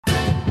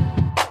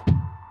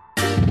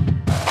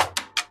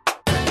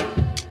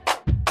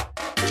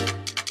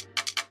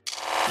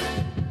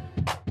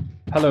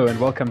Hello and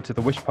welcome to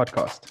the Wish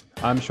podcast.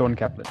 I'm Sean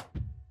Kaplan.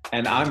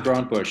 And I'm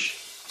Grant Bush.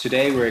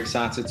 Today we're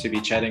excited to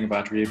be chatting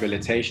about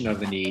rehabilitation of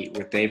the knee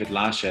with David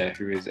Lasher,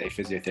 who is a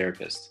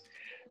physiotherapist.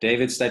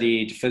 David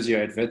studied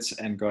physio at WITS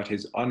and got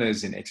his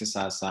honors in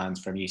exercise science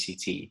from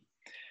UCT.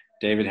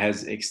 David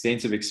has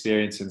extensive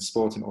experience in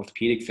sport and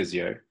orthopedic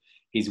physio.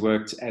 He's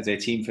worked as a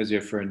team physio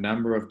for a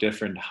number of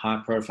different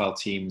high-profile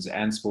teams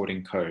and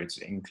sporting codes,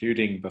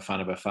 including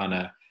Bafana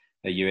Bafana,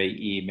 the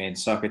UAE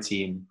men's soccer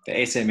team,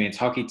 the SA men's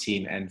hockey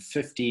team, and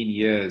 15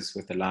 years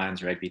with the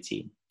Lions rugby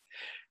team.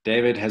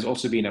 David has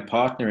also been a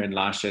partner in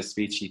Lasher,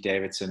 Speechley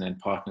Davidson and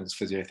Partners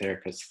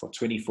Physiotherapist for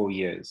 24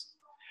 years.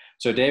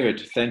 So David,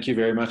 thank you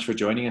very much for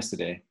joining us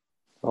today.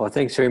 Oh,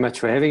 thanks very much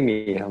for having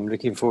me. I'm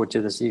looking forward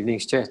to this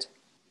evening's chat.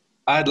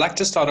 I'd like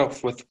to start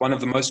off with one of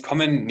the most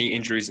common knee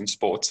injuries in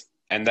sport,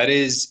 and that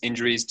is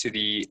injuries to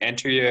the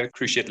anterior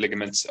cruciate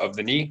ligaments of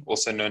the knee,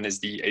 also known as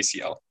the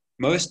ACL.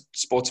 Most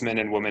sportsmen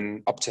and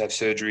women opt to have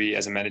surgery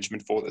as a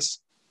management for this.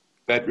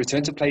 But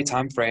return to play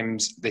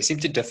timeframes, they seem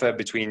to differ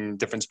between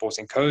different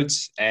sporting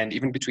codes and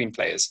even between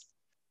players.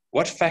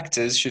 What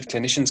factors should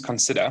clinicians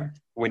consider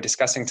when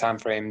discussing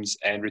timeframes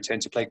and return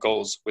to play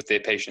goals with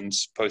their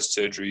patients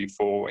post-surgery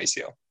for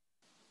ACL?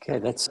 Okay,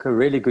 that's a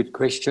really good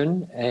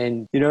question.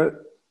 And,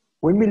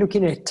 when we're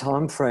looking at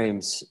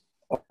timeframes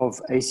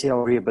of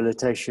ACL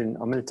rehabilitation,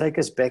 I'm going to take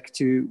us back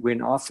to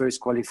when I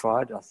first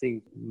qualified. I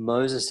think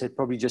Moses had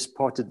probably just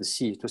parted the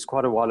sea. It was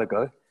quite a while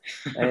ago.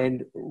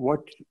 And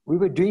what we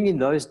were doing in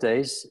those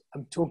days,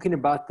 I'm talking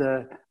about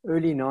the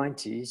early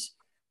 90s,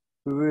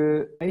 we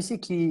were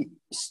basically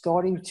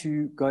starting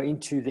to go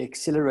into the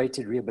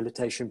accelerated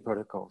rehabilitation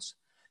protocols.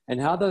 And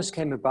how those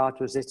came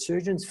about was that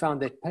surgeons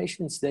found that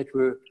patients that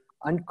were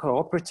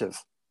uncooperative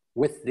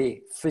with their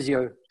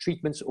physio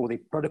treatments or the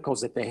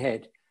protocols that they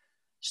had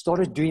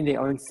started doing their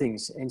own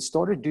things and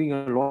started doing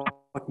a lot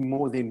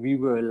more than we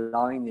were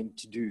allowing them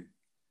to do.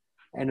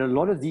 And a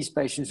lot of these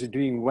patients were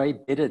doing way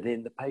better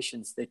than the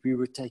patients that we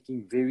were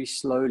taking very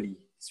slowly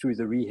through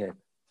the rehab.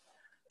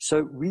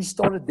 So we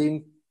started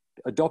then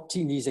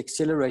adopting these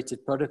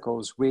accelerated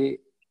protocols where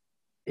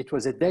it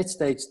was at that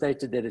stage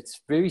stated that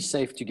it's very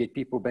safe to get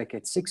people back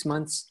at 6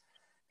 months.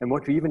 And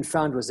what we even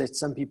found was that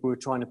some people were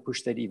trying to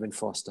push that even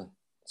faster.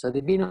 So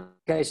there have been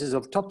cases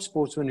of top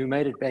sportsmen who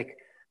made it back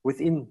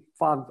within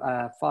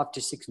 5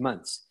 to 6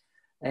 months.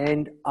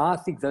 And I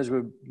think those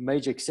were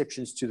major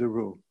exceptions to the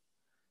rule.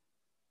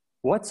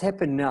 What's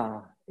happened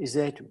now is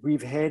that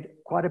we've had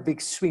quite a big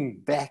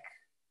swing back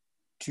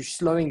to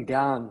slowing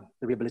down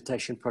the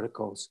rehabilitation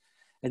protocols.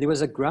 And there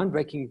was a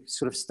groundbreaking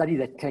sort of study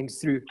that came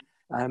through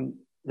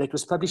that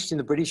was published in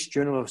the British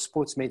Journal of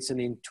Sports Medicine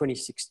in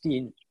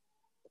 2016.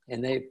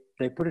 And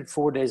they put it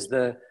forward as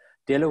the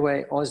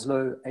Delaware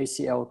Oslo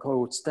ACL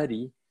cohort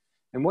study.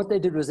 And what they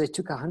did was they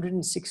took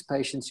 106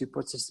 patients who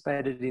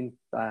participated in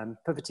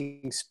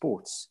pivoting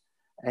sports,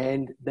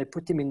 and they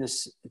put them in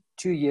this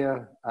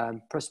 2-year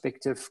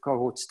prospective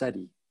cohort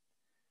study.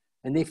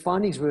 And their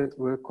findings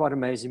were quite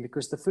amazing,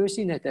 because the first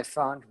thing that they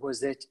found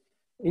was that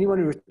anyone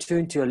who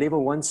returned to a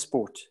level 1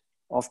 sport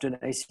after an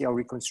ACL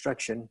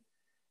reconstruction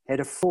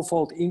had a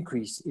 4-fold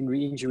increase in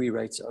re-injury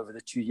rates over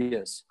the 2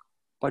 years.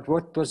 But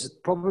what was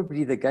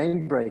probably the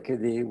game breaker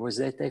there was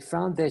that they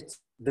found that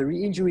the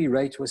re-injury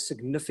rate was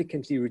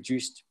significantly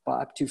reduced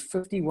by up to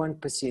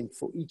 51%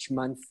 for each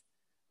month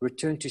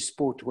return to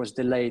sport was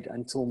delayed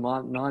until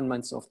 9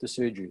 months after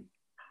surgery.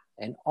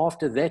 And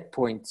after that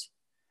point,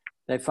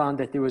 they found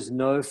that there was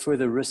no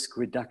further risk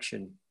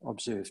reduction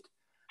observed.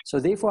 So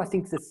therefore, I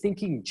think the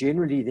thinking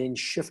generally then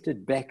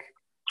shifted back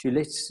to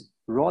let's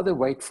rather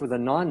wait for the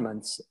 9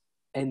 months,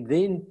 and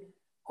then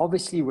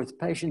obviously with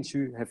patients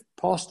who have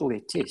passed all their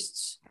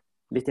tests,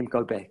 let them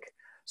go back.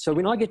 So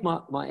when I get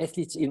my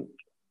athletes in,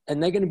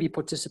 and they're going to be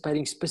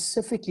participating,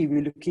 specifically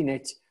we're looking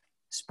at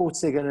sports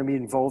they're going to be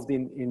involved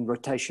in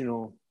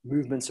rotational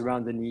movements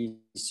around the knees.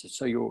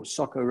 So your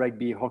soccer,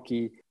 rugby,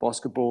 hockey,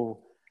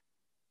 basketball.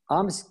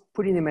 I'm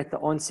putting them at the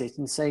onset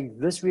and saying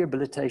this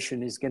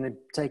rehabilitation is going to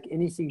take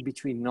anything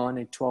between 9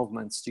 and 12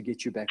 months to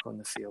get you back on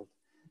the field.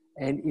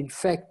 And in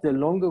fact, the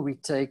longer we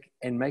take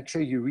and make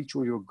sure you reach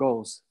all your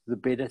goals, the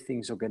better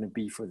things are going to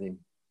be for them.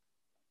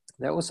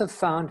 They also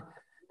found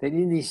that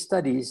in these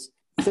studies,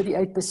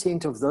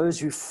 38% of those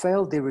who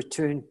failed their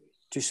return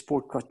to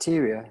sport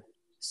criteria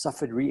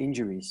suffered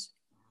re-injuries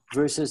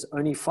versus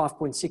only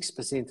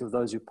 5.6% of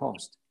those who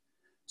passed.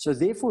 So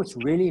therefore, it's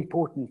really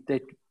important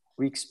that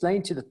we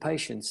explain to the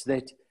patients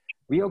that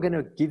we are going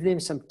to give them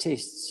some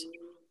tests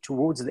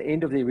towards the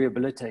end of their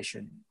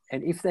rehabilitation.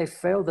 And if they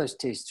fail those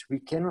tests, we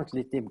cannot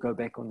let them go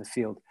back on the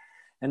field.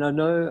 And I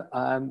know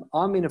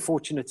I'm in a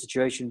fortunate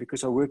situation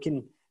because I work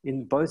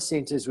in both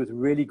centers with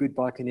really good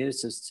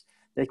biokineticists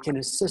that can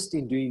assist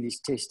in doing this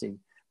testing.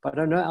 But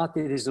I know out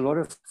there's a lot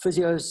of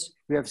physios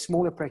who have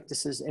smaller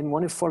practices and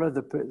want to follow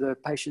the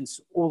patients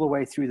all the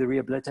way through the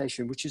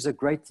rehabilitation, which is a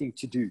great thing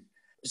to do.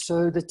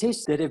 So the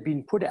tests that have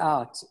been put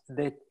out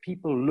that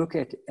people look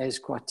at as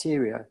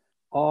criteria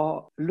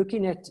are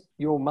looking at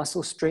your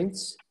muscle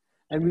strengths.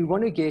 And we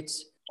want to get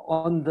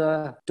on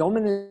the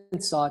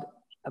dominant side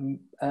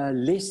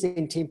less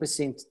than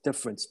 10%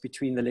 difference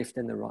between the left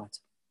and the right.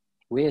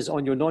 Whereas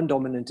on your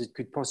non-dominant, it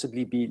could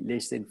possibly be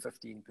less than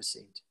 15%.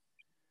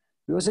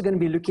 We're also going to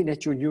be looking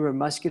at your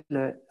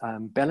neuromuscular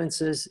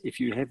balances. If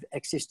you have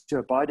access to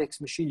a Biodex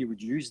machine, you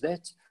would use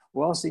that.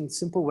 Or else in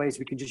simple ways,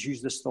 we can just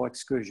use the STAR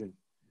excursion.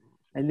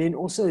 And then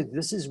also,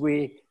 this is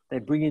where they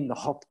bring in the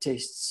hop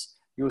tests,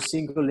 your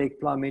single leg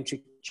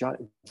plyometric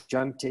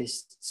jump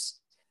tests,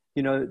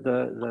 you know,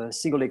 the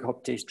single leg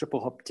hop test,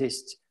 triple hop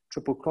test,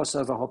 triple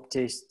crossover hop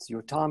tests,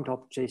 your timed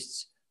hop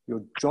tests,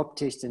 your drop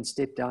test and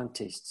step down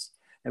tests.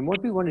 And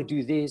what we want to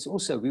do there is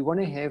also, we want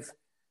to have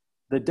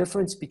the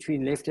difference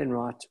between left and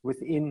right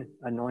within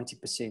a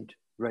 90%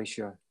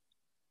 ratio.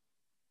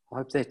 I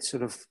hope that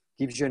sort of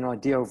gives you an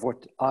idea of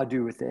what I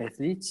do with the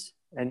athletes.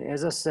 And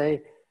as I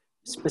say,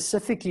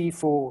 specifically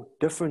for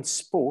different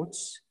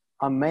sports,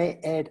 I may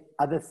add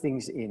other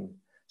things in.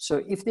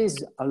 So if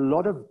there's a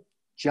lot of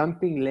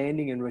jumping,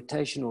 landing, and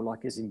rotational,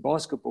 like as in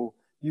basketball,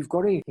 you've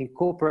got to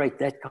incorporate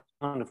that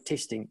kind of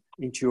testing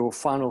into your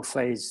final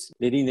phase,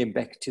 letting them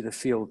back to the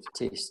field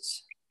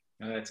tests.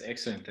 Oh, that's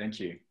excellent. Thank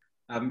you.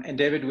 And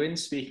David, when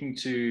speaking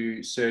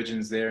to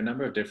surgeons, there are a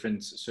number of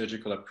different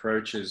surgical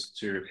approaches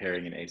to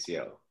repairing an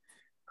ACL.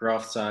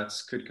 Graft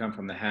sites could come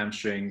from the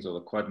hamstrings or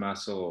the quad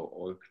muscle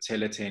or the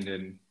patella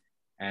tendon.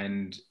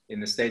 And in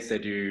the States, they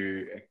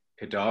do a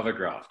cadaver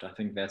graft. I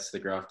think that's the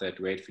graft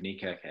that Wade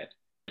Finicak had.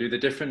 Do the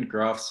different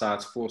graft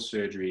sites for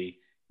surgery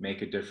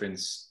make a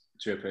difference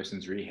to a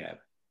person's rehab?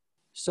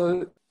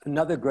 So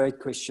another great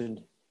question.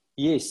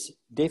 Yes,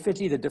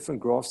 definitely the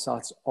different graft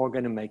sites are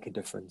going to make a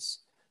difference.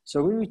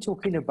 So when we're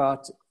talking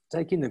about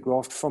taking the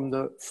graft from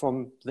the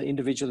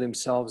individual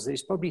themselves,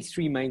 there's probably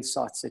three main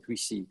sites that we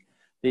see.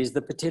 There's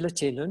the patella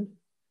tendon,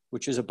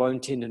 which is a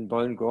bone tendon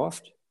bone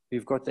graft.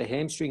 We've got the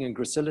hamstring and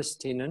gracilis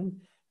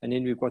tendon, and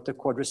then we've got the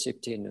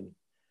quadricep tendon.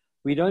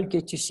 We don't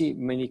get to see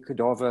many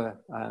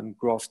cadaver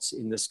grafts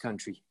in this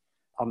country.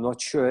 I'm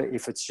not sure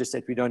if it's just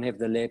that we don't have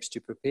the labs to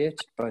prepare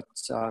it, but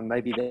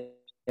maybe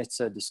that's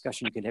a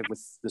discussion you can have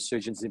with the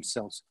surgeons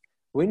themselves.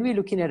 When we're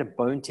looking at a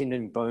bone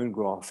tendon bone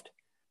graft,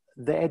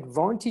 the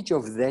advantage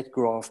of that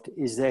graft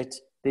is that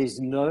there's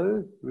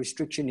no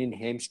restriction in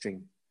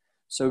hamstring.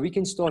 So we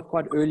can start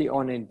quite early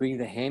on and bring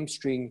the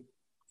hamstring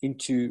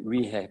into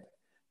rehab,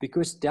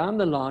 because down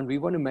the line, we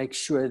want to make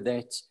sure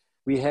that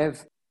we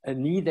have a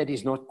knee that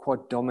is not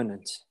quad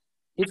dominant.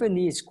 If a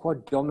knee is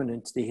quad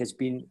dominant, there has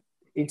been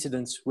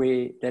incidents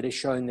where that has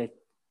shown that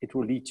it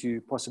will lead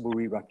to possible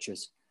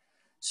re-ruptures.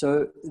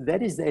 So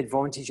that is the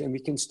advantage, and we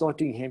can start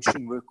doing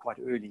hamstring work quite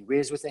early.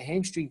 Whereas with a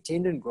hamstring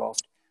tendon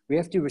graft, we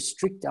have to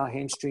restrict our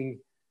hamstring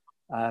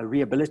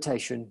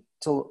rehabilitation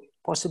till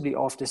possibly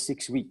after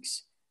 6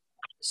 weeks.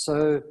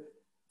 So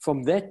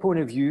from that point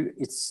of view,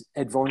 it's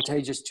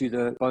advantageous to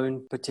the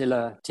bone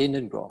patella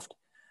tendon graft.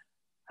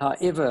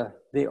 However,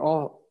 there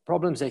are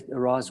problems that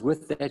arise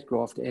with that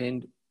graft.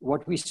 And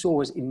what we saw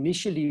was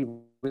initially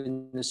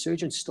when the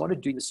surgeons started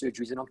doing the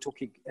surgeries, and I'm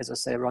talking, as I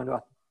say, around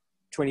about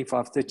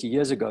 25, 30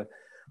 years ago,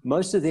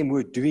 most of them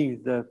were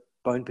doing the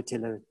bone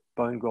patella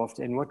bone graft.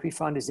 And what we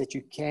found is that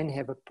you can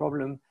have a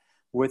problem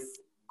with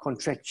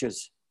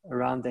contractures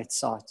around that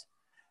site.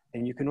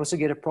 And you can also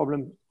get a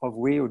problem of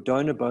where your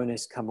donor bone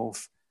has come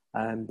off,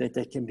 that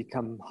they can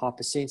become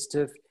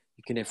hypersensitive.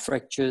 You can have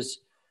fractures.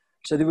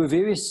 So there were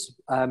various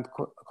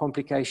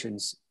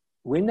complications.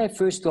 When they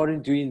first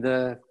started doing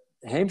the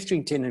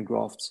hamstring tendon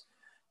grafts,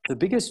 the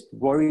biggest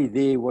worry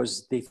there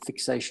was their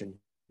fixation.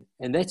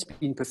 And that's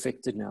been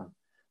perfected now.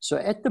 So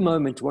at the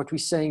moment, what we're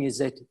saying is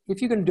that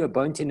if you're going to do a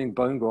bone tendon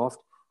bone graft,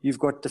 you've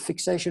got the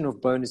fixation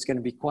of bone is going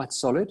to be quite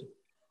solid.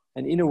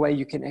 And in a way,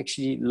 you can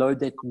actually load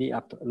that knee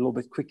up a little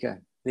bit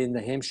quicker than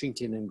the hamstring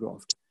tendon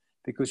graft,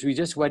 because we're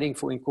just waiting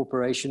for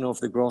incorporation of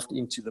the graft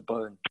into the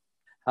bone.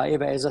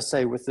 However, as I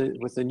say, with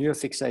the newer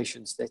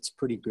fixations, that's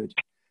pretty good.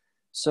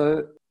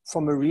 So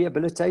from a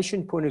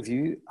rehabilitation point of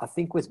view, I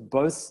think with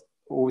both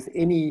or with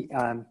any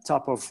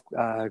type of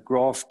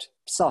graft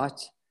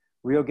site,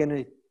 we are going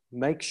to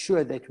make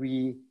sure that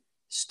we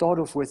start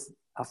off with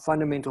a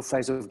fundamental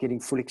phase of getting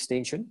full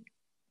extension.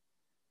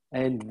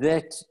 And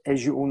that,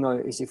 as you all know,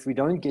 is if we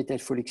don't get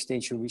that full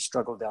extension, we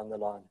struggle down the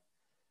line.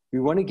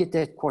 We want to get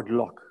that quad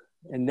lock.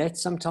 And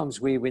that's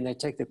sometimes where when they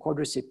take the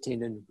quadricep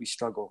tendon, we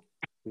struggle.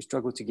 We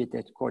struggle to get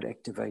that quad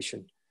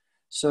activation.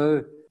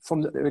 So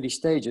from the early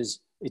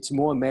stages, it's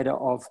more a matter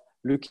of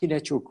looking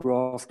at your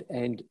graft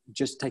and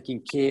just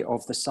taking care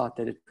of the site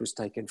that it was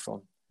taken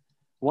from.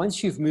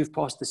 Once you've moved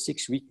past the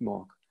 6-week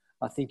mark,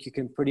 I think you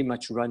can pretty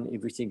much run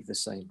everything the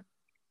same.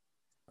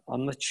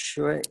 I'm not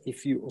sure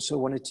if you also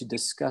wanted to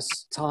discuss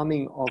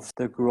timing of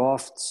the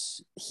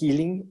graft's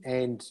healing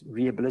and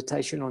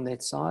rehabilitation on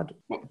that side.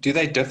 Do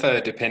they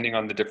differ depending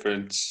on the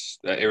different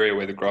area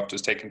where the graft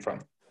was taken from?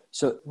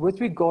 So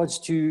with regards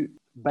to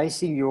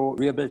basing your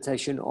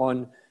rehabilitation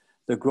on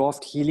the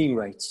graft healing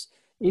rates,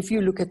 if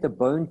you look at the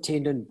bone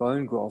tendon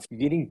bone graft, you're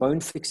getting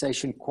bone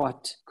fixation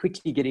quite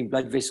quickly, getting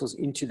blood vessels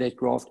into that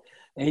graft,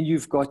 and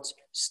you've got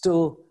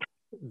still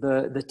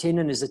the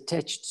tendon is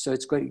attached, so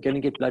it's going to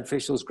get blood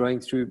vessels growing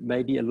through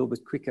maybe a little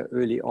bit quicker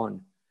early on.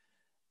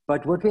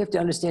 But what we have to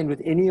understand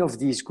with any of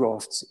these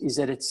grafts is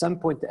that at some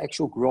point, the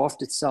actual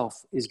graft itself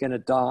is going to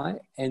die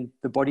and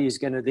the body is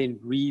going to then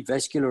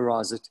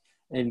revascularize it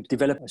and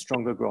develop a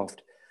stronger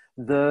graft.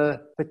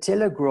 The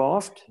patella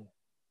graft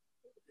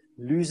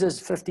loses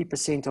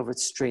 50% of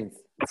its strength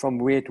from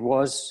where it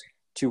was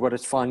to what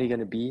it's finally going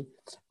to be.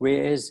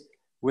 Whereas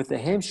with the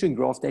hamstring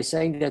graft, they're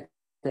saying that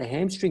the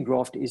hamstring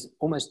graft is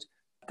almost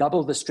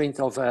double the strength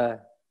of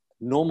a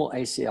normal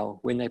ACL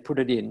when they put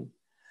it in.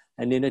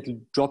 And then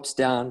it drops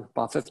down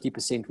by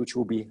 50%, which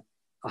will be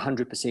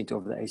 100%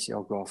 of the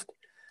ACL graft.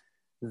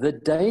 The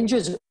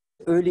dangers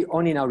early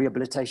on in our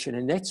rehabilitation,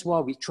 and that's why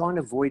we try and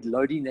avoid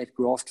loading that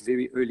graft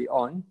very early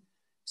on.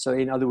 So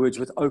in other words,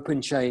 with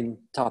open chain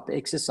type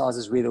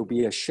exercises where there'll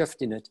be a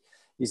shift in it,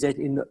 is that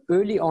in the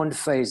early on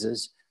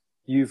phases,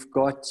 you've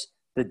got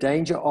the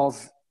danger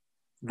of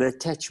the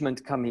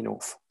attachment coming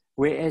off.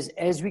 Whereas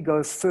as we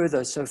go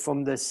further, so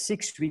from the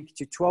 6-week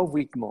to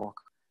 12-week mark,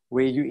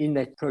 where you're in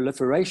that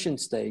proliferation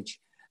stage,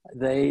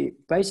 they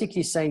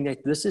basically saying that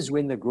this is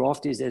when the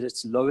graft is at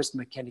its lowest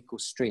mechanical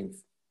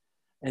strength.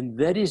 And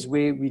that is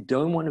where we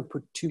don't want to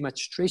put too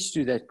much stress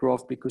through that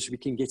graft because we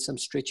can get some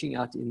stretching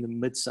out in the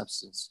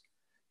mid-substance.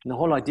 And the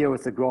whole idea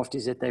with the graft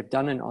is that they've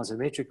done an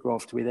isometric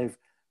graft where they've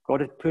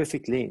got it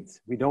perfect length.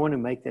 We don't want to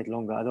make that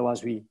longer,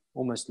 otherwise we're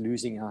almost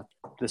losing out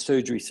the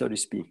surgery, so to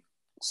speak.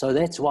 So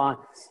that's why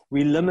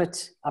we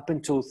limit up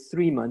until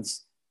 3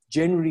 months,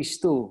 generally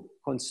still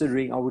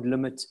considering I would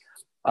limit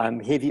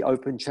heavy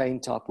open chain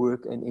type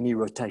work and any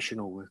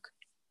rotational work.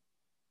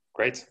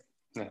 Great.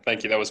 No,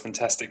 thank you. That was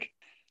fantastic.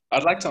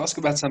 I'd like to ask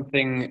about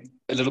something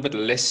a little bit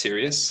less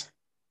serious,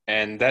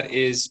 and that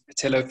is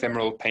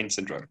patellofemoral pain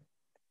syndrome.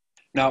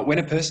 Now, when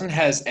a person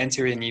has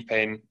anterior knee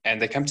pain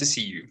and they come to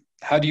see you,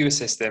 how do you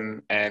assess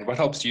them and what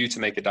helps you to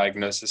make a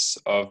diagnosis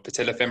of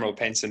patellofemoral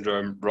pain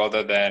syndrome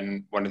rather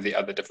than one of the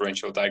other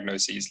differential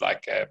diagnoses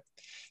like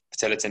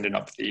patellar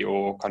tendinopathy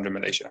or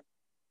chondromalacia?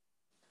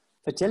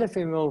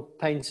 Patellofemoral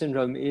pain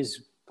syndrome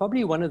is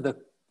probably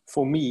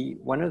for me,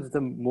 one of the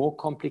more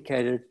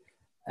complicated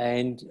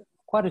and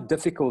quite a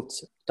difficult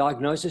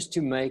diagnosis to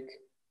make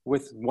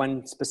with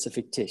one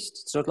specific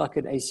test. It's not like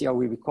an ACL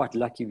where we're quite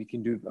lucky we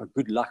can do a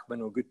good Lachman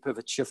or a good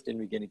pivot shift and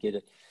we're going to get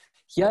it.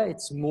 Here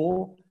it's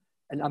more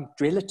an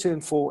umbrella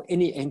term for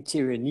any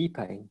anterior knee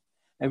pain.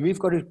 And we've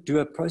got to do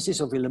a process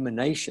of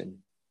elimination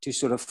to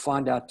sort of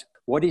find out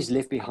what is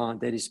left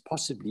behind that is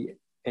possibly,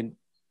 and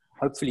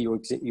hopefully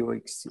your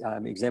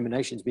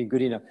examination has been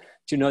good enough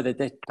to know that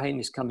that pain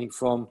is coming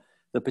from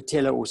the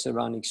patella or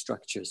surrounding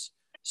structures.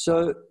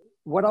 So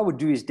what I would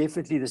do is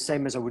definitely the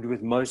same as I would do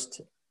with most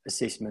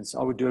assessments.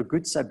 I would do a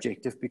good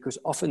subjective because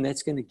often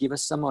that's going to give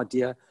us some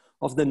idea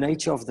of the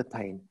nature of the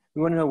pain.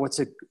 We want to know what's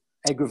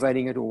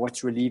aggravating it or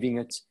what's relieving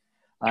it.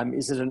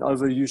 Is it an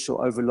overuse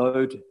or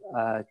overload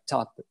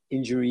type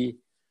injury?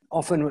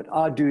 Often what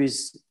I do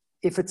is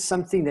if it's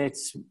something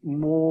that's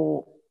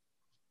more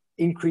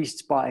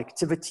increased by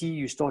activity,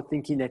 you start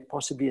thinking that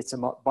possibly it's a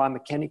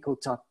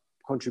biomechanical type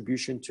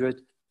contribution to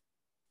it.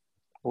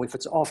 Or if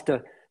it's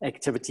after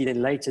activity,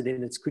 then later,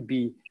 then it could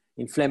be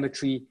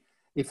inflammatory.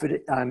 If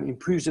it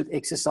improves with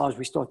exercise,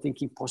 we start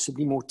thinking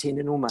possibly more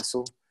tendon or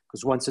muscle,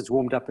 because once it's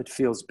warmed up, it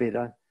feels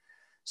better.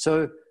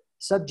 So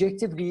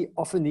subjectively,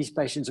 often these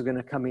patients are going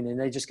to come in and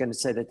they're just going to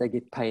say that they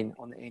get pain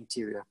on the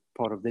anterior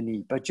part of the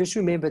knee. But just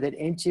remember that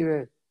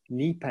anterior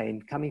knee pain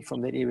coming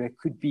from that area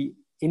could be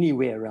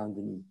anywhere around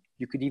the knee.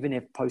 You could even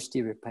have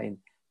posterior pain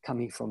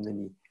coming from the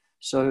knee.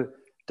 So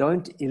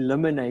don't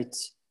eliminate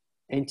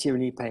anterior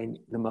knee pain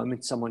the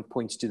moment someone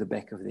points to the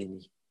back of their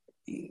knee.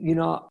 You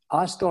know,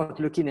 I start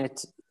looking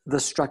at the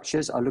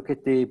structures. I look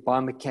at the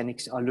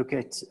biomechanics. I look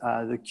at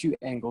the Q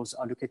angles.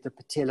 I look at the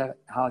patella,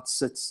 how it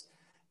sits.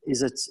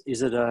 Is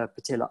it a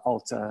patella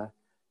alta?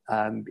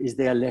 Is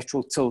there a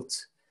lateral tilt?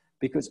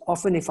 Because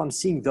often if I'm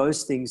seeing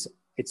those things,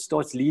 it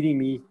starts leading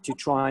me to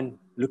try and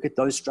look at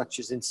those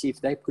structures and see if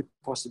they could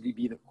possibly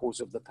be the cause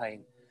of the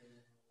pain.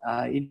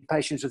 In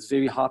patients with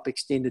very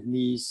hyperextended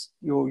knees,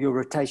 your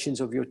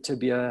rotations of your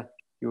tibia,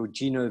 your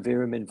geno,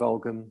 verum, and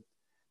valgum.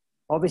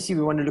 Obviously,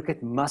 we want to look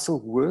at muscle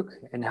work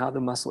and how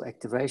the muscle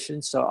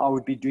activation. So I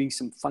would be doing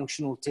some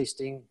functional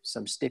testing,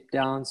 some step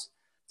downs,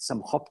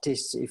 some hop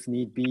tests if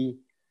need be.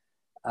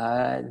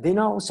 Then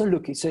I also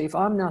look at, so if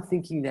I'm now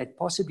thinking that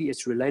possibly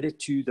it's related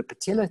to the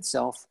patella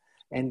itself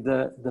and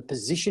the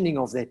positioning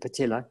of that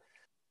patella,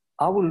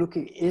 I will look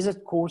at, is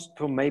it caused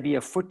from maybe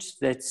a foot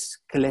that's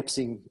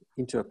collapsing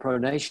into a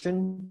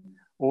pronation,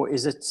 or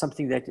is it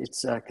something that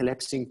it's a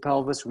collapsing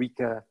pelvis,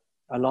 weaker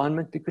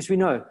alignment? Because we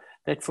know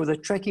that for the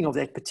tracking of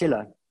that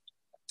patella,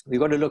 we've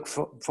got to look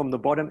from the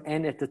bottom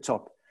and at the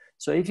top.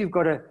 So if you've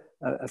got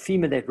a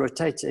femur that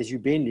rotates as you're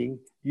bending,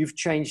 you've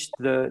changed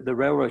the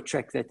railroad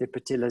track that the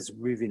patella is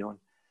moving on.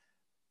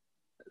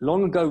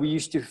 Long ago, we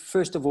used to,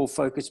 first of all,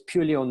 focus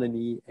purely on the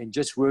knee and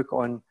just work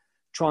on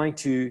trying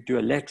to do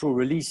a lateral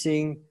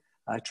releasing,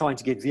 trying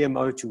to get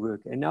VMO to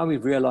work. And now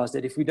we've realized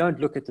that if we don't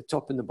look at the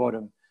top and the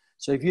bottom,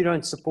 so if you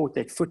don't support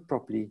that foot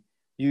properly,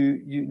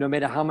 you no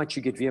matter how much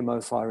you get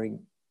VMO firing,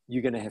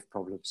 you're going to have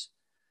problems.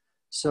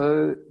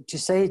 So to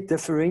say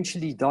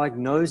differentially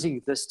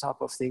diagnosing this type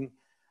of thing,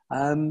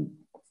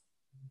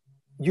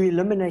 you're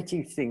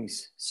eliminating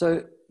things.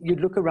 So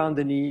you'd look around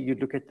the knee, you'd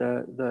look at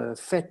the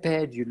fat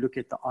pad, you'd look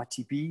at the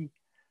RTB,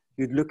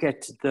 you'd look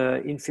at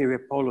the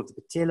inferior pole of the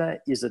patella.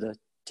 Is it a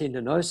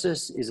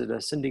tendinosis? Is it a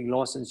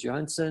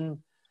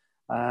Sinding-Larsen-Johansson?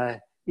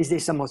 Is there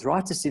some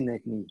arthritis in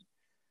that knee?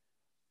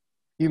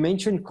 You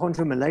mentioned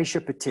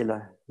chondromalacia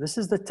patella. This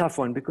is the tough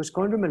one because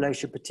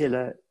chondromalacia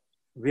patella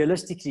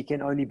realistically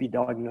can only be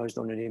diagnosed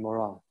on an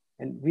MRI,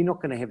 and we're not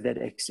going to have that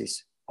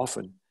access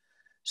often.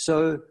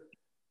 So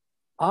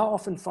I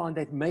often find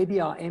that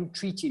maybe I am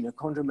treating a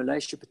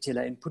chondromalacia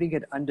patella and putting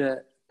it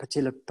under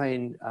patella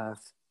pain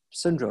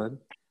syndrome,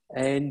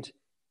 and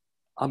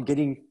I'm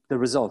getting the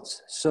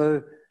results.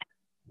 So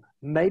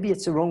maybe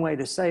it's the wrong way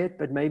to say it,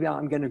 but maybe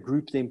I'm going to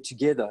group them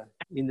together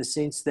in the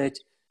sense that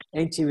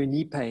anterior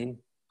knee pain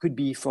could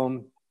be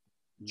from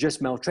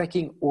just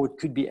maltracking, or it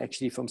could be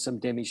actually from some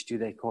damage to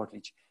that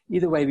cartilage.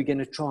 Either way, we're going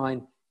to try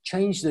and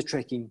change the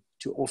tracking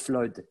to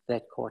offload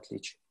that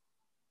cartilage.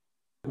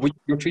 With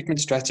your treatment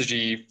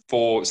strategy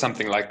for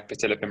something like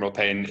patellofemoral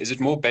pain, is it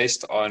more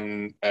based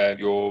on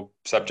your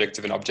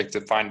subjective and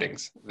objective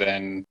findings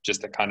than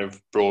just a kind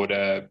of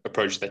broader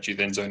approach that you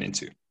then zone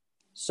into?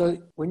 So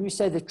when you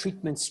say the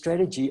treatment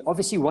strategy,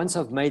 obviously once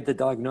I've made the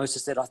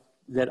diagnosis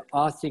that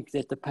I think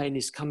that the pain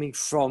is coming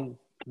from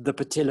the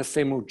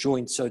patellofemoral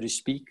joint, so to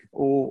speak,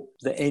 or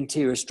the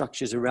anterior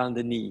structures around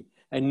the knee,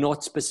 and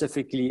not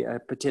specifically a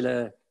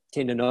patellar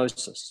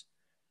tendinosis,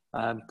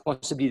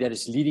 possibly that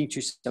is leading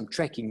to some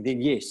tracking, then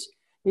yes.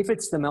 If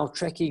it's the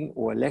maltracking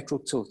or a lateral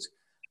tilt,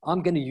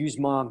 I'm going to use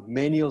my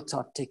manual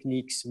type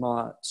techniques,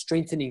 my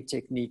strengthening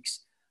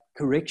techniques,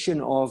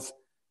 correction of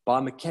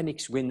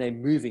biomechanics when they're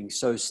moving,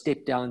 so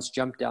step downs,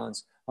 jump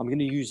downs. I'm going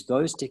to use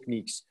those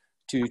techniques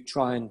to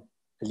try and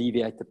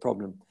alleviate the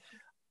problem.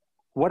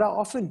 What I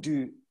often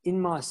do in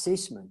my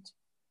assessment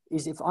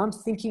is if I'm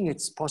thinking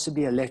it's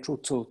possibly a lateral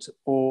tilt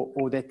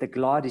or that the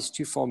glide is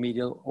too far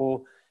medial,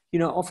 or, you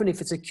know, often if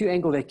it's a Q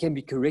angle that can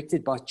be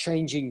corrected by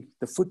changing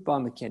the foot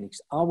biomechanics,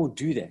 I will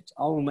do that.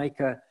 I will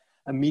make a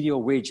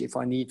medial wedge if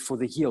I need for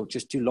the heel,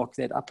 just to lock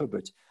that up a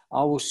bit.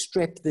 I will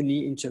strap the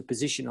knee into a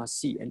position I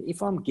see. And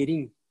if I'm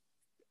getting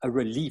a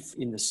relief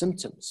in the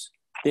symptoms,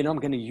 then I'm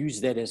going to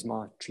use that as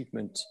my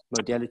treatment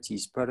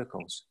modalities,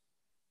 protocols.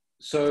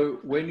 So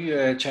when you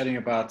were chatting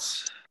about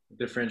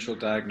differential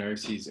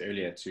diagnoses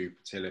earlier to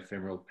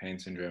patellofemoral pain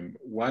syndrome,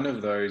 one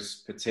of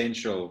those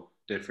potential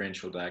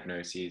differential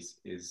diagnoses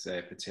is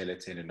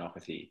patellar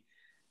tendinopathy.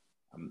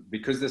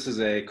 Because this is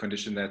a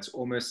condition that's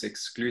almost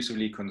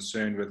exclusively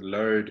concerned with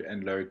load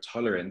and load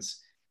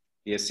tolerance,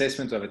 the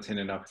assessment of a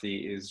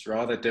tendinopathy is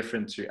rather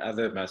different to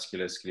other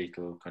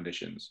musculoskeletal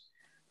conditions.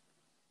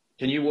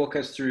 Can you walk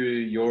us through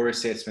your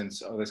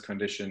assessments of this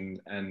condition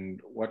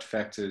and what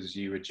factors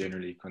you would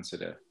generally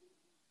consider?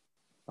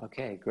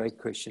 Okay, great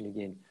question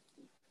again.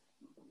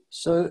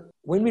 So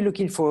when we're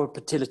looking for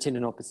patellar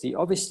tendinopathy,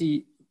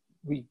 obviously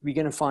we're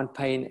going to find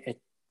pain at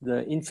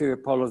the inferior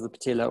pole of the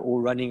patella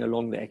or running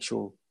along the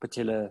actual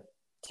patellar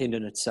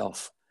tendon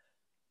itself.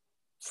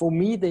 For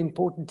me, the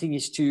important thing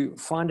is to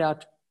find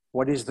out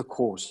what is the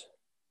cause.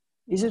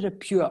 Is it a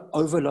pure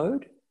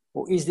overload,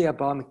 or is there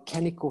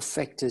biomechanical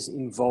factors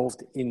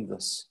involved in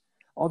this?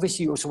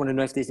 Obviously, you also want to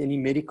know if there's any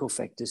medical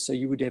factors. So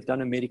you would have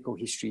done a medical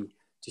history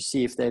to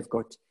see if they've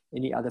got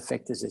any other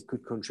factors that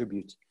could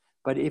contribute.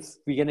 But if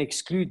we're going to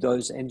exclude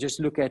those and just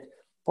look at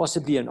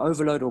possibly an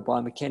overload or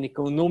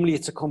biomechanical, normally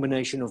it's a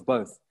combination of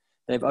both.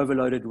 They've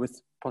overloaded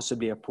with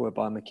possibly a poor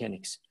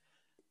biomechanics.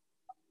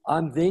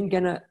 I'm then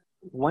going to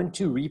want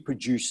to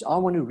reproduce. I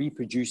want to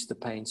reproduce the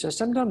pain. So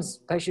sometimes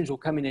patients will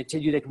come in and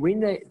tell you that when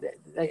they're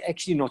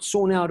actually not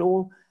sore now at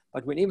all,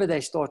 but whenever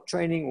they start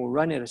training or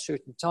run at a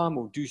certain time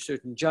or do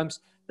certain jumps,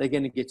 they're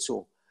going to get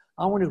sore.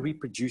 I want to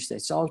reproduce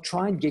that. So I'll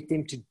try and get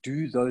them to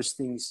do those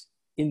things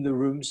in the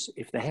rooms,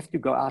 if they have to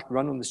go out,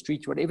 run on the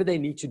streets, whatever they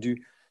need to do.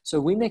 So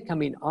when they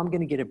come in, I'm going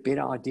to get a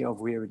better idea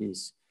of where it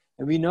is.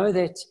 And we know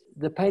that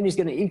the pain is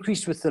going to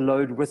increase with the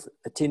load with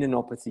a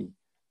tendinopathy.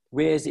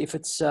 Whereas if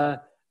it's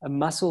a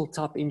muscle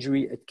type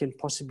injury, it can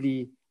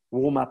possibly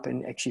warm up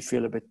and actually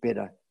feel a bit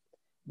better.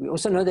 We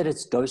also know that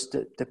it's dose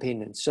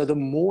dependent. So the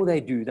more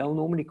they do, they'll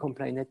normally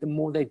complain that the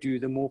more they do,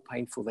 the more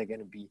painful they're going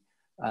to be.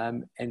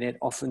 And that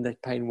often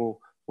that pain will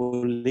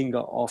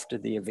linger after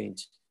the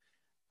event.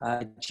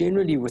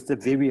 Generally, with the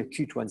very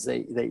acute ones,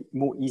 they're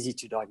more easy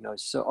to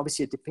diagnose. So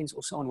obviously, it depends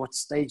also on what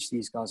stage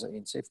these guys are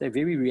in. So if they're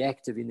very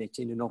reactive in their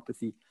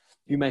tendinopathy,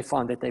 you may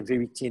find that they're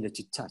very tender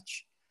to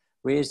touch.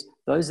 Whereas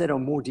those that are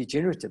more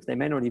degenerative, they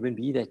may not even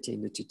be that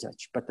tender to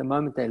touch. But the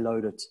moment they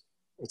load it,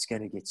 it's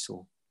going to get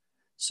sore.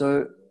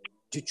 So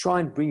to try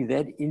and bring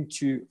that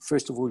into,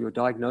 first of all, your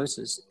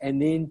diagnosis, and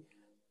then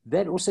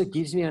that also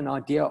gives me an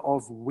idea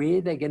of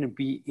where they're going to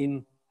be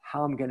in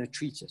how I'm going to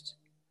treat it.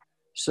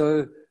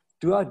 So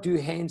do I do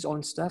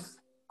hands-on stuff?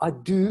 I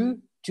do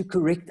to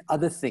correct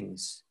other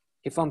things.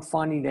 If I'm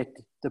finding that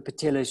the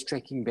patella is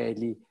tracking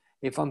badly,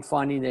 if I'm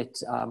finding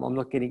that I'm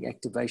not getting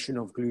activation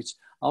of glutes,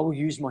 I will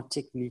use my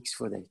techniques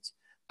for that.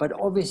 But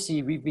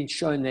obviously, we've been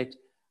shown that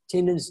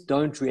tendons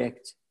don't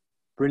react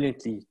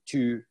brilliantly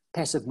to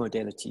passive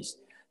modalities.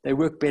 They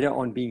work better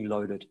on being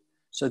loaded.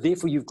 So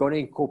therefore, you've got to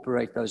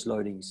incorporate those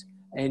loadings.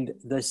 And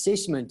the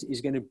assessment is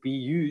going to be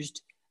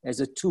used as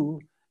a tool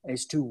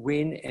as to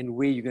when and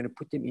where you're going to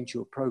put them into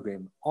your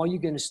program. Are you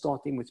going to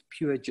start them with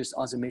pure just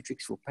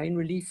isometrics for pain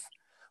relief?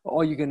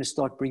 Or are you going to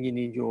start bringing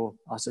in your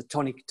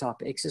isotonic type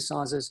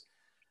exercises?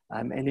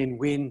 And then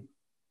when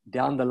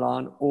down the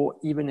line, or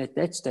even at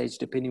that stage,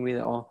 depending where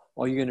they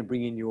are you going to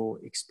bring in your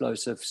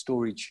explosive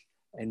storage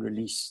and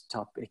release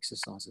type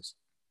exercises?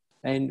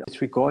 And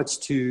with regards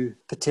to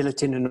patellar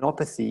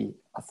tendinopathy,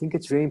 I think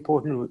it's very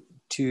important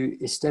to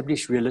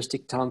establish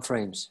realistic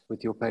timeframes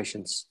with your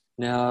patients.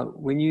 Now,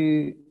 when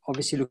you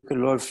obviously look at a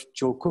lot of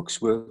Jill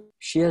Cook's work,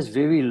 she has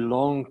very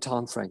long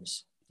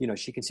timeframes. You know,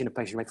 she can send a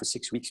patient away for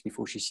 6 weeks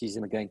before she sees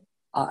them again.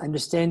 I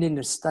understand in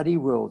the study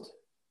world,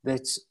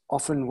 that's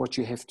often what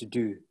you have to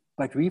do.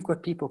 But we've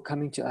got people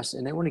coming to us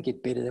and they want to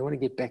get better. They want to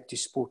get back to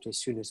sport as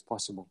soon as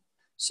possible.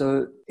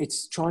 So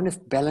it's trying to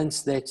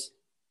balance that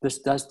this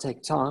does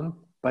take time,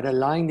 but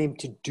allowing them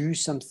to do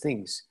some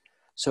things.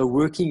 So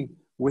working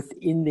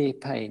within their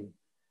pain.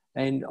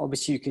 And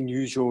obviously you can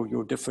use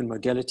your different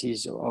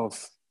modalities of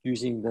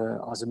using the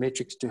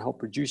isometrics to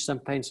help reduce some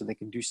pain so they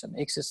can do some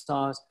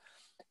exercise.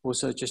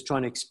 Also just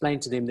trying to explain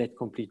to them that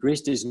complete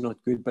rest is not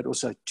good, but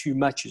also too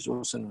much is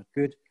also not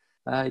good.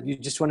 You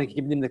just want to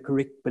give them the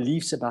correct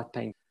beliefs about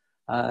pain.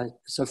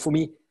 So for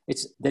me,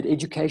 it's that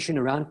education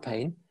around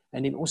pain,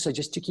 and then also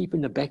just to keep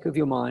in the back of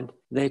your mind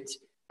that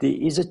there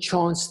is a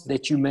chance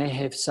that you may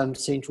have some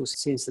central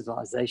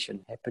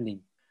sensitization happening,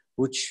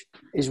 which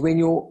is when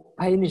your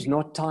pain is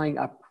not tying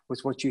up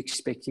with what you're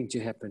expecting to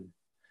happen.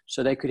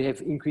 So they could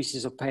have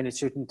increases of pain at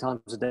certain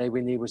times of the day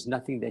when there was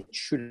nothing that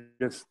should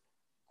have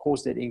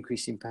caused that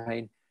increase in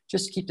pain.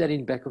 Just keep that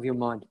in the back of your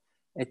mind.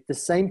 At the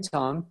same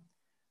time,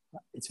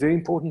 it's very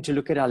important to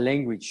look at our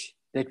language,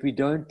 that we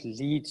don't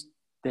lead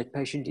that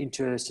patient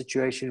into a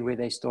situation where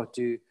they start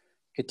to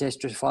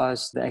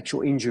catastrophize the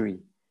actual injury.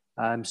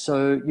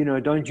 So, you know,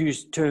 don't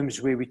use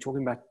terms where we're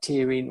talking about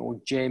tearing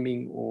or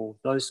jamming or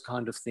those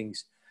kind of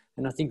things.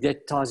 And I think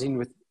that ties in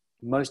with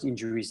most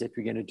injuries that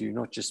we're going to do,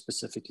 not just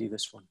specifically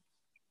this one.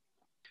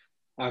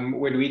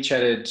 When we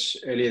chatted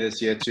earlier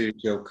this year to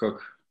Jill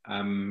Cook,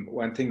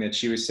 one thing that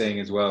she was saying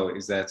as well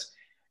is that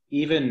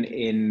even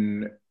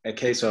in a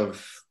case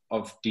of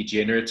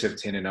degenerative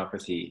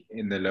tendinopathy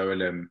in the lower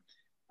limb,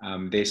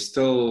 there's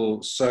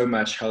still so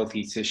much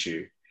healthy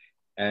tissue,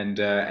 and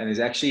there's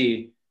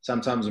actually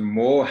sometimes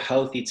more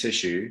healthy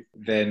tissue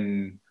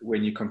than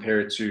when you compare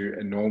it to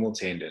a normal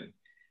tendon.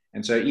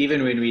 And so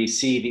even when we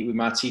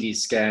might see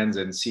these scans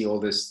and see all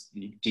this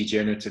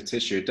degenerative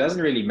tissue, it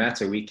doesn't really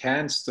matter. We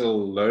can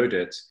still load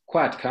it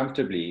quite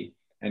comfortably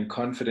and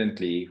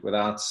confidently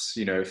without,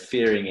 you know,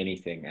 fearing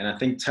anything. And I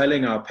think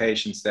telling our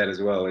patients that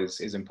as well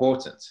is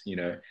important, you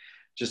know,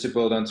 just to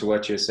build on to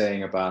what you're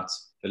saying about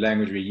the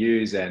language we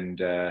use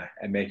and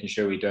making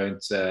sure we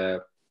don't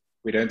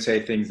say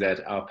things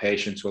that our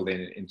patients will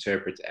then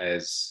interpret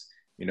as,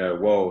 you know,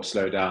 whoa,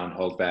 slow down,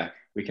 hold back.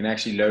 We can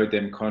actually load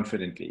them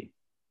confidently.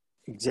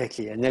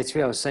 Exactly. And that's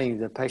where I was saying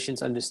the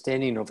patient's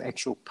understanding of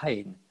actual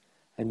pain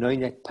and knowing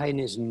that pain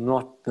is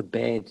not the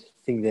bad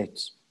thing that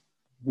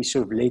we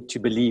sort of led to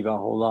believe our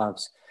whole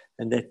lives.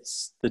 And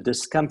that's the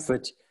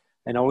discomfort.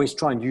 And I always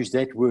try and use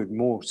that word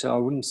more. So I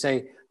wouldn't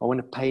say I want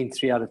a pain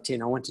 3 out of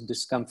 10. I want a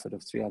discomfort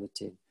of 3 out of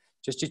 10,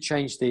 just to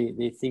change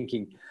their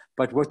thinking.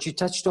 But what you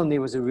touched on there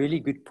was a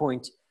really good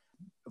point.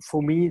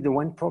 For me, the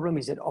one problem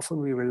is that often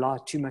we rely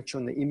too much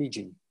on the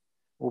imaging,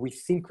 or we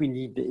think we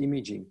need the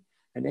imaging.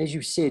 And as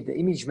you said, the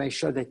image may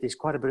show that there's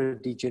quite a bit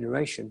of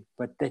degeneration,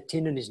 but that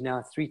tendon is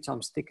now 3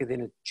 times thicker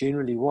than it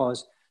generally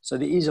was. So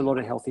there is a lot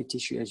of healthy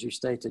tissue, as you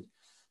stated.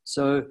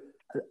 So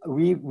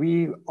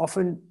we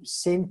often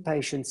send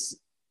patients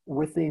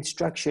with the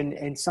instruction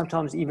and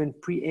sometimes even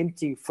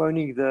preempting,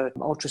 phoning the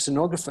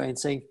ultrasonographer and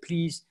saying,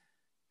 please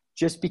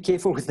just be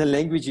careful with the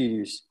language you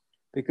use,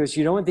 because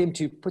you don't want them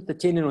to put the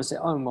tendon on and say,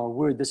 oh my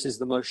word, this is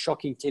the most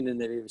shocking tendon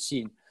they've ever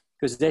seen,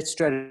 because that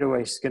straight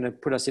away is going to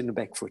put us in the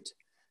back foot.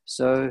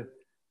 So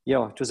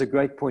yeah, it was a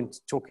great point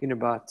talking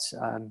about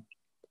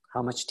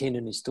how much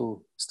tendon is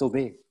still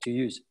there to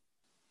use.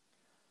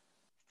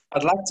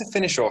 I'd like to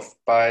finish off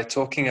by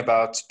talking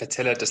about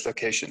patellar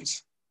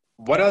dislocations.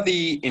 What are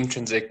the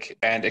intrinsic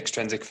and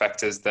extrinsic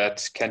factors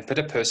that can put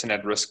a person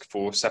at risk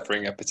for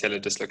suffering a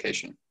patellar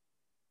dislocation?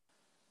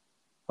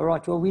 All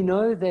right, well, we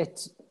know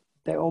that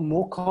they are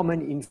more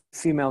common in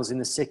females in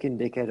the second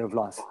decade of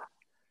life,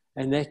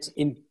 and that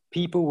in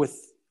people with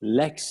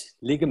lax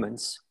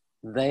ligaments,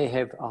 they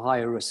have a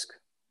higher risk.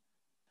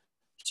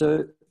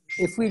 So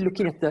if we're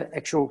looking at the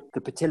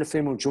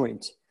patellofemoral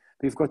joint,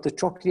 we've got the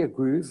trochlear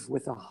groove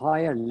with a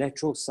higher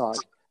lateral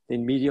side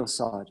than medial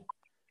side.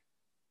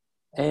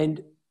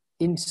 And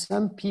in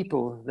some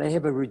people, they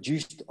have a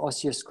reduced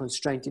osseous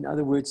constraint. In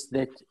other words,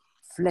 that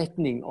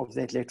flattening of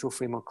that lateral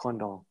femoral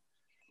condyle.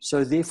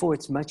 So therefore,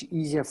 it's much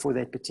easier for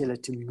that patella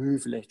to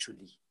move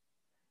laterally.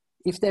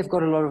 If they've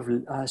got a lot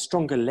of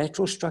stronger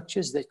lateral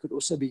structures, they could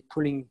also be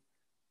pulling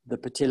the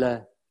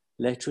patella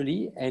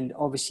laterally, and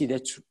obviously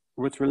that's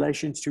with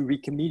relations to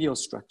recomedial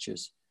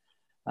structures.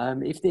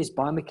 If there's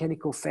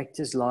biomechanical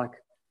factors like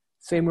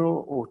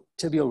femoral or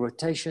tibial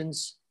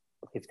rotations,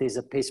 if there's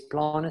a pes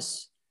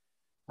planus,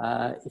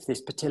 if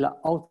there's patella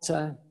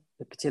alta,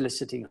 the patella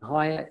sitting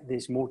higher,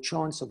 there's more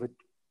chance of it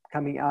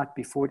coming out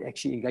before it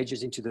actually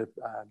engages into the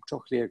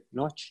trochlear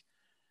notch.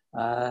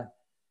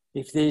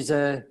 If there's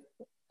a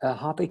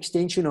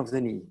hyperextension of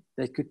the knee,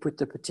 that could put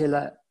the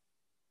patella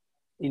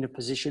in a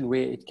position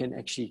where it can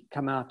actually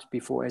come out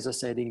before, as I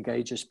said, it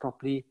engages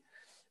properly.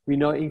 We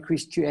know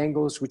increased Q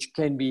angles, which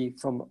can be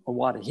from a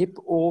wider hip,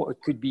 or it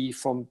could be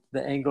from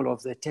the angle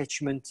of the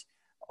attachment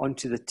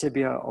onto the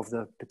tibia of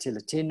the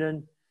patella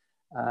tendon.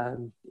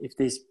 If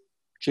there's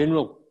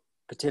general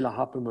patellar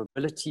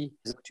hypermobility,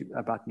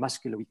 about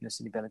muscular weakness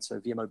and imbalance, so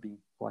VMO being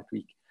quite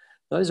weak.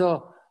 Those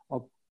are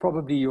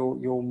probably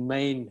your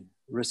main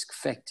risk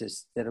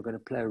factors that are going to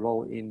play a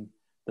role in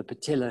the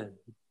patella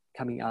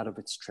coming out of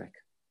its track.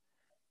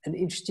 An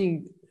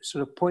interesting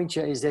sort of point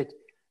here is that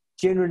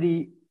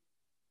generally,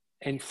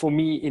 and for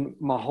me in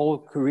my whole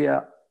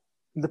career,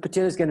 the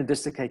patella is going to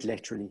dislocate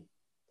laterally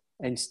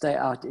and stay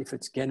out if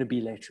it's going to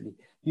be laterally.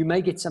 You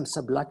may get some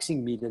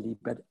subluxing medially,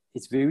 but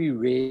it's very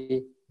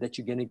rare that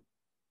you're going to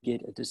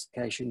get a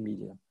dislocation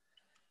medial.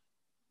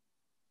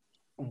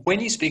 When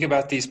you speak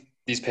about these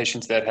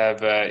patients that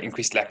have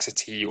increased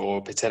laxity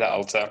or patella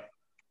alta,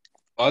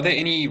 are there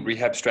any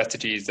rehab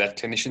strategies that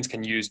clinicians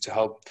can use to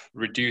help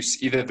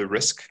reduce either the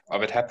risk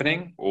of it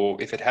happening, or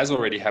if it has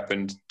already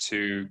happened,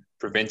 to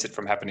prevent it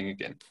from happening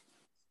again?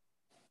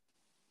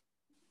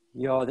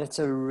 Yeah, that's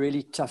a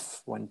really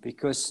tough one,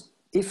 because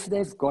if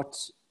they've got,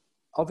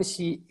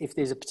 obviously, if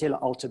there's a patella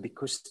alta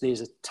because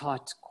there's a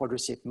tight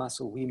quadricep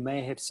muscle, we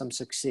may have some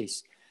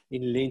success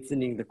in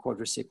lengthening the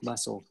quadricep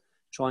muscle,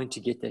 trying to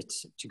get that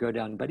to go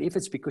down. But if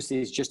it's because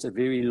there's just a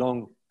very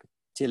long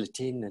patella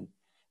tendon,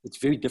 it's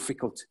very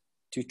difficult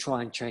to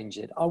try and change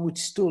it. I would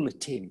still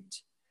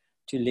attempt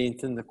to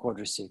lengthen the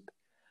quadricep.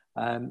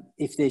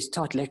 If there's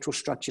tight lateral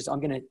structures, I'm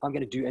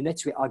gonna do, and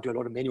that's where I do a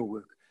lot of manual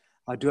work.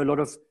 I do a lot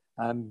of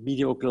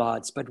medial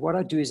glides, but what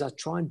I do is I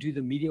try and do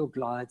the medial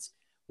glides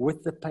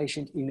with the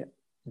patient in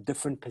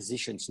different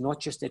positions, not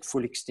just at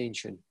full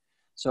extension.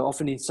 So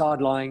often in side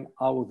lying,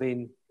 I will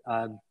then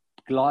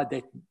glide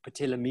that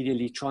patella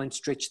medially, try and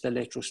stretch the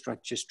lateral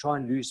structures, try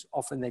and lose,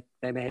 often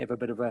they may have a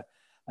bit of a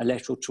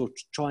lateral tilt,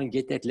 try and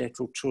get that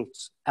lateral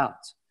tilt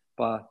out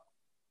by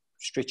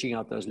stretching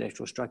out those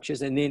lateral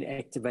structures and then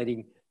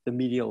activating the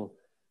medial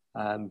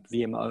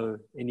VMO,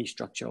 any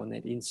structure on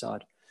that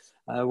inside.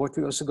 What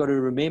we also got to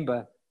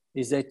remember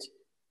is that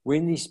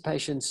when these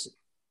patients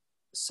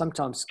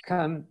sometimes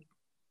come,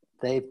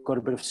 they've got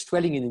a bit of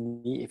swelling in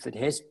the knee if it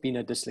has been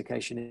a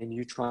dislocation and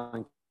you're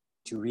trying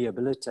to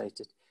rehabilitate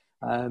it.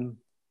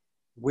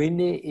 When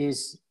there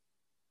is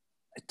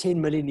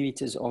 10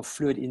 millimeters of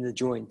fluid in the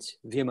joint,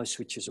 VMO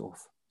switches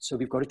off. So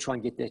we've got to try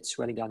and get that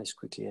swelling down as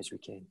quickly as we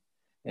can.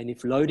 And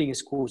if loading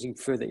is causing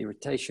further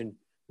irritation,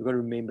 we've got to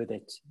remember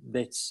that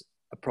that's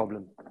a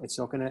problem. It's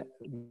not going to,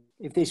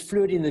 if there's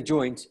fluid in the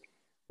joint,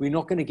 we're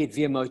not going to get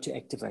VMO to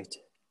activate.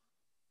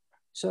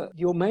 So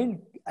your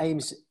main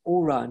aims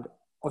all round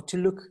are to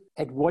look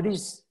at what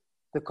is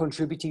the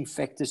contributing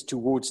factors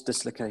towards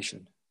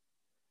dislocation.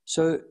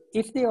 So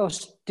if there are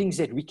things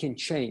that we can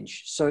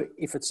change, so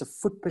if it's a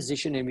foot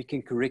position and we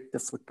can correct the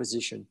foot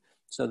position,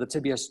 so the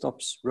tibia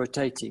stops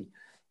rotating.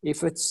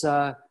 If it's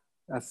a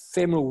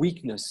femoral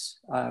weakness,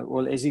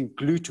 or as in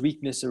glute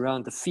weakness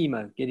around the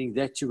femur, getting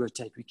that to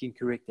rotate, we can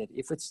correct that.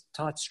 If it's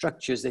tight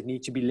structures that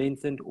need to be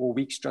lengthened or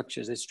weak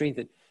structures that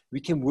strengthened, we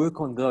can work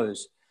on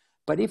those.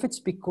 But if it's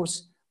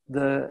because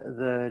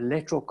the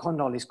lateral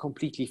condyle is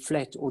completely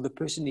flat or the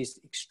person is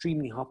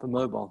extremely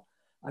hypermobile,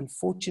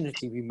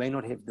 unfortunately, we may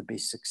not have the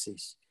best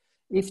success.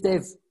 If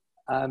they've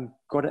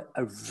got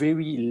a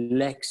very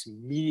lax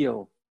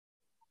medial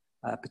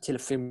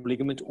patellofemoral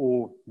ligament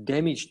or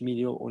damaged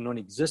medial or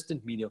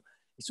non-existent medial,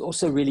 it's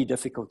also really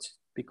difficult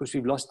because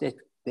we've lost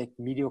that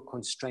medial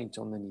constraint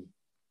on the knee.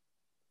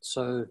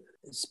 So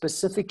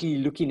specifically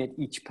looking at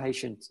each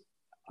patient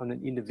on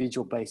an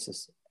individual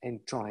basis and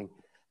trying.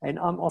 And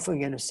I'm often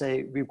going to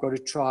say we've got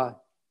to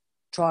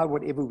try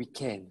whatever we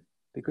can,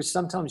 because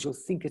sometimes you'll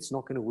think it's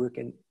not going to work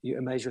and you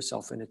amaze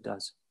yourself and it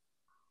does.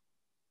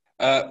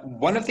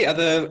 One of the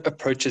other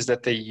approaches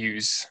that they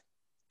use,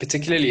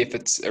 particularly if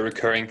it's a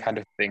recurring kind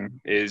of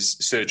thing, is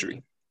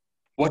surgery.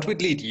 What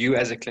would lead you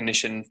as a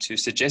clinician to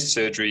suggest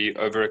surgery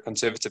over a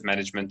conservative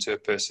management to a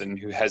person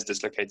who has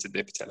dislocated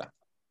their patella?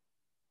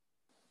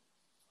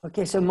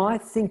 Okay, so my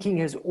thinking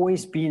has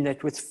always been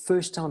that with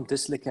first-time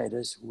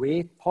dislocators,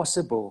 where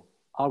possible,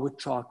 I would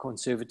try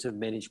conservative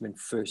management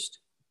first.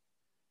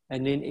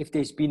 And then if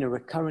there's been a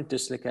recurrent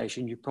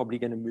dislocation, you're probably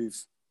going to move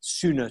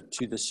sooner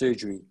to the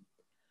surgery.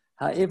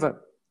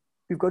 However,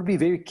 we've got to be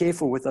very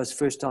careful with those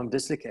first-time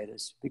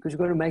dislocators because we've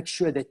got to make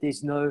sure that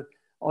there's no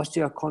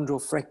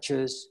osteochondral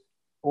fractures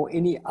or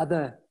any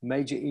other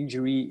major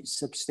injury,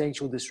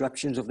 substantial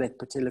disruptions of that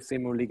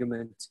patellofemoral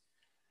ligament,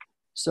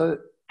 So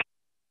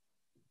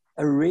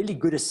a really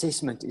good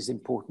assessment is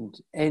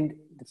important. And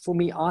for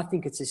me, I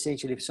think it's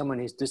essential if someone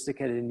has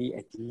dislocated a knee,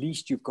 at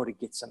least you've got to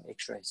get some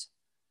x-rays,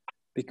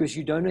 because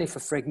you don't know if a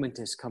fragment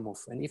has come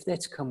off. And if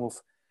that's come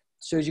off,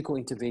 surgical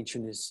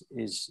intervention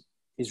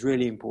is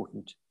really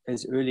important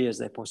as early as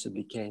they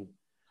possibly can.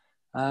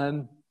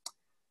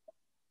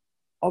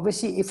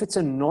 Obviously, if it's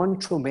a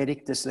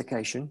non-traumatic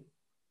dislocation,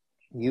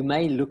 you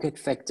may look at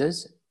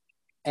factors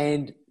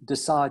and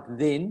decide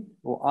then,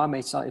 or I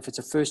may say, if it's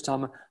a first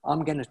timer,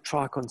 I'm going to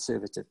try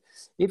conservative.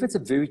 If it's a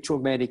very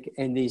traumatic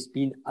and there's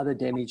been other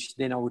damage,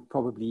 then I would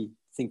probably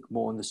think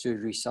more on the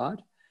surgery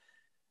side.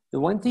 The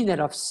one thing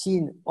that I've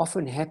seen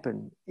often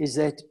happen is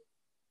that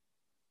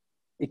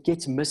it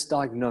gets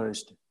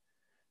misdiagnosed.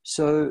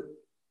 So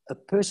a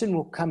person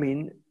will come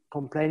in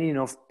complaining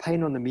of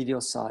pain on the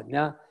medial side.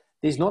 Now,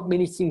 there's not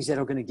many things that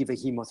are going to give a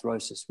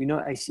hemarthrosis. We know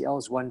ACL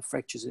is one,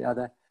 fractures the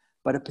other,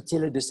 but a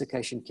patellar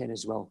dislocation can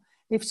as well.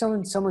 If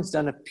someone's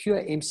done a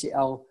pure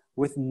MCL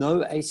with no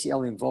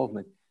ACL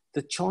involvement,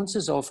 the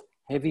chances of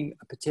having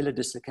a patellar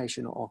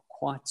dislocation are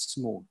quite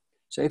small.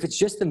 So if it's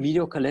just the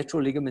medial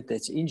collateral ligament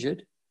that's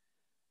injured,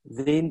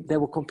 then they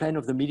will complain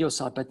of the medial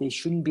side, but there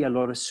shouldn't be a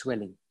lot of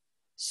swelling.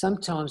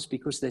 Sometimes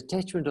because the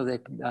attachment of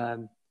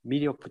that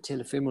medial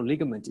patellofemoral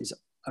ligament is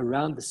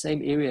around the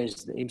same area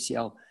as the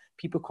MCL,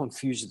 people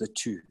confuse the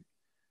two.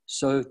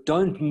 So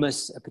don't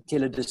miss a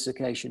patellar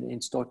dislocation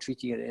and start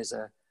treating it as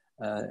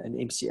an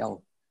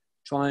MCL.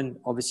 Try and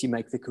obviously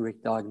make the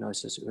correct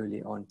diagnosis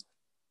early on.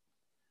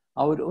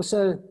 I would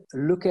also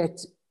look at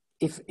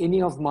if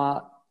any of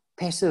my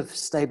passive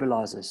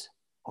stabilizers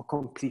are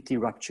completely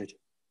ruptured.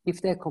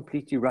 If they're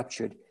completely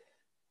ruptured,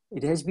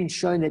 it has been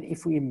shown that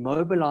if we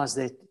immobilize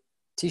that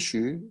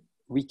tissue,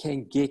 we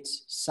can get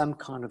some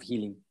kind of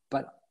healing.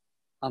 But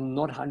I'm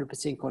not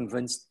 100%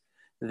 convinced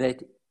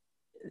that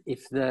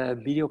if the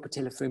medial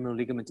patellofemoral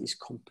ligament is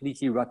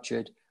completely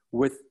ruptured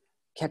with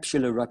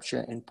capsular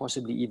rupture and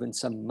possibly even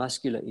some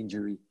muscular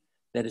injury,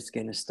 that it's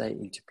going to stay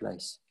into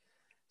place.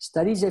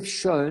 Studies have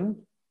shown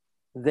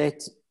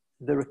that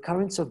the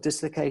recurrence of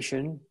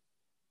dislocation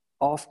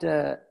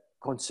after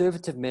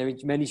conservative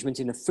management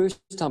in a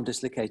first-time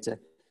dislocator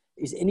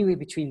is anywhere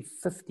between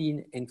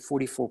 15 and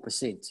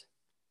 44%.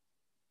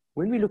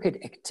 When we look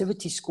at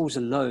activity scores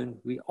alone,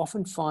 we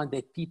often find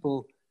that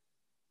people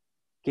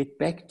get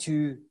back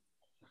to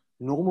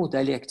normal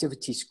daily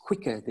activities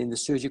quicker than the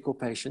surgical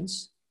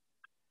patients.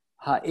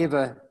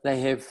 However, they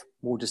have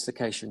more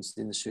dislocations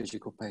than the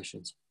surgical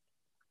patients.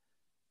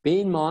 Bear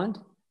in mind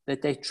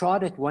that they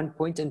tried at one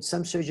point, and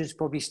some surgeons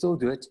probably still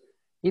do it.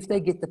 If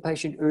they get the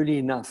patient early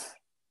enough,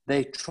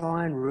 they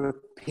try and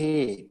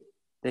repair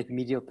that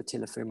medial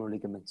patellofemoral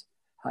ligament.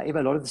 However,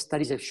 a lot of the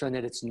studies have shown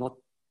that it's not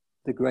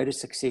the greatest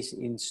success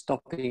in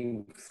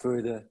stopping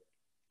further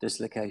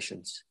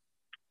dislocations.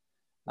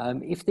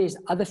 If there's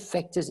other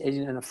factors, as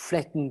in a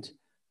flattened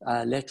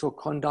lateral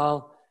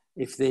condyle,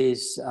 if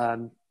there's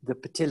the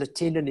patellar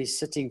tendon is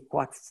sitting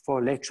quite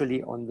far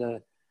laterally on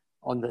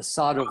the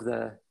side of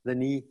the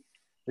knee,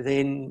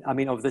 then,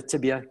 of the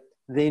tibia,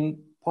 then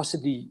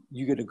possibly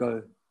you're going to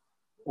go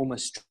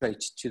almost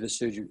straight to the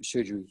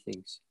surgery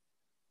things.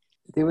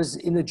 There was,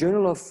 in the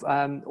Journal of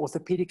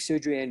Orthopedic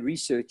Surgery and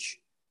Research,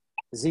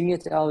 Zing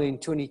et al. In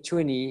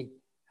 2020,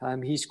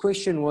 his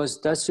question was,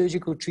 does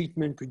surgical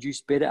treatment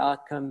produce better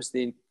outcomes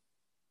than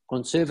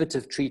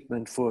conservative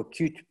treatment for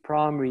acute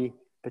primary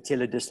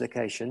patellar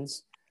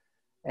dislocations?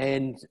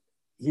 And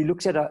he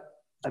looks at a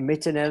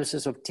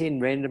meta-analysis of 10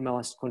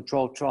 randomized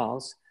controlled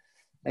trials.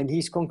 And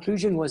his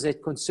conclusion was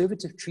that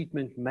conservative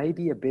treatment may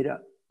be a better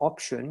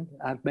option,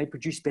 may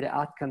produce better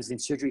outcomes than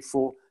surgery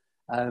for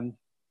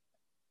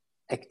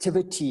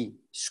activity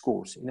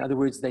scores. In other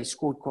words, they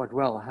scored quite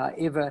well.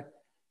 However,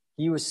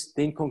 he was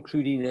then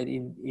concluding that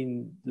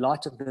in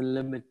light of the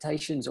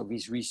limitations of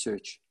his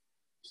research,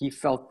 he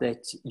felt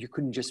that you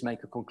couldn't just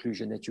make a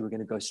conclusion that you were going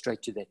to go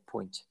straight to that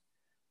point.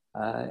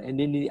 And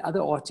then the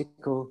other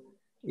article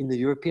in the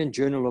European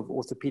Journal of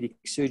Orthopedic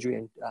Surgery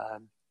and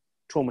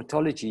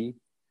Traumatology,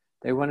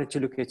 they wanted to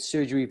look at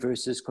surgery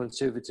versus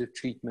conservative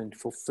treatment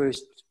for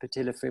first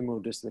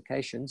patellofemoral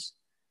dislocations.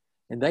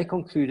 And they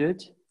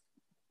concluded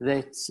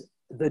that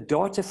the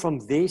data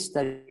from their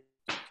study,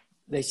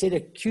 they said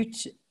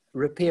acute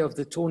repair of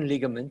the torn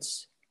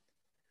ligaments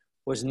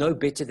was no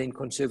better than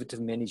conservative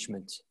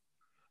management.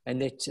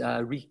 And that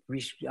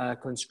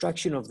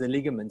reconstruction of the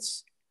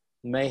ligaments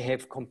may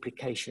have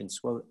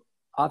complications. Well,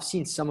 I've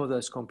seen some of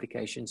those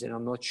complications, and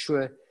I'm not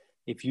sure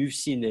if you've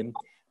seen them,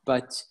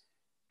 but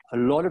a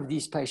lot of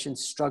these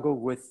patients struggle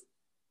with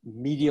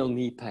medial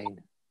knee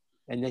pain,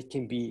 and that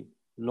can be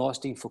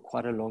lasting for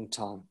quite a long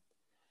time.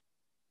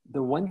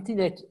 The one thing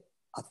that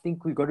I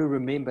think we've got to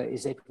remember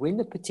is that when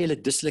the patella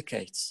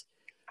dislocates,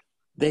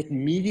 that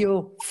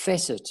medial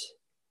facet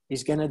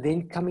is going to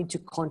then come into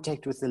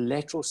contact with the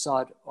lateral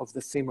side of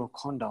the femoral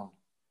condyle.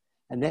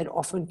 And that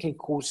often can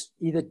cause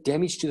either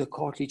damage to the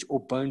cartilage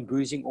or bone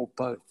bruising or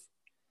both.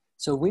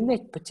 So when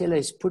that patella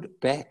is put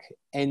back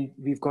and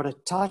we've got a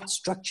tight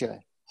structure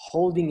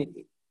holding it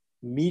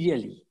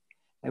medially,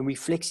 and we're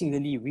flexing the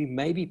knee, we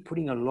may be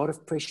putting a lot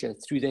of pressure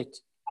through that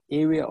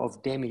area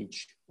of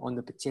damage on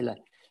the patella.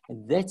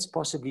 And that's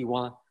possibly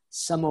why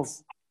some of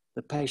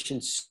the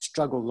patients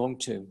struggle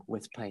long-term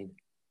with pain.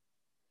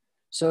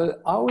 So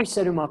I always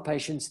say to my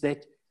patients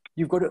that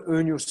you've got to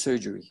earn your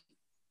surgery.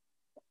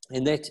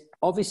 And that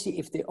obviously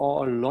if there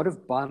are a lot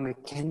of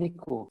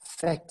biomechanical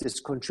factors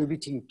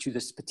contributing to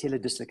this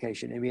patellar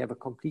dislocation and we have a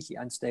completely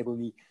unstable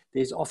knee,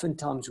 there's often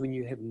times when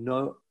you have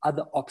no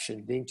other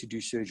option than to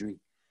do surgery.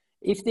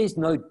 If there's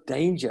no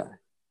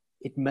danger,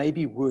 it may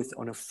be worth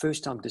on a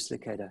first-time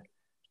dislocator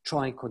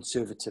trying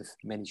conservative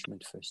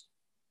management first.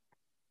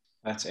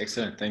 That's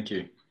excellent. Thank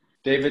you.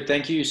 David,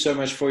 thank you so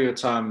much for your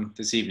time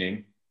this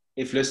evening.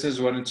 If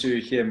listeners wanted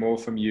to hear more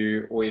from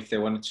you or if they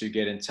wanted to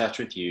get in touch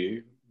with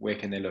you, where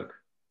can they look?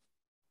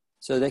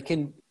 So they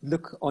can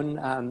look on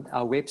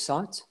our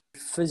website,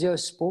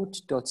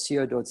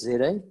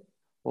 physiosport.co.za,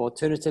 or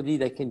alternatively,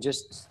 they can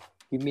just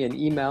give me an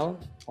email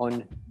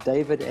on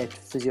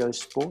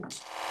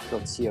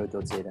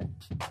david@physiosport.co.za.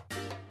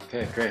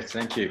 Okay, great.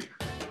 Thank you.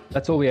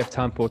 That's all we have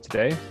time for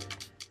today.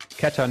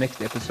 Catch our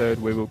next episode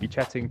where we'll be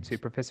chatting to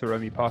Professor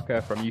Romy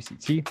Parker from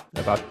UCT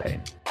about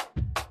pain.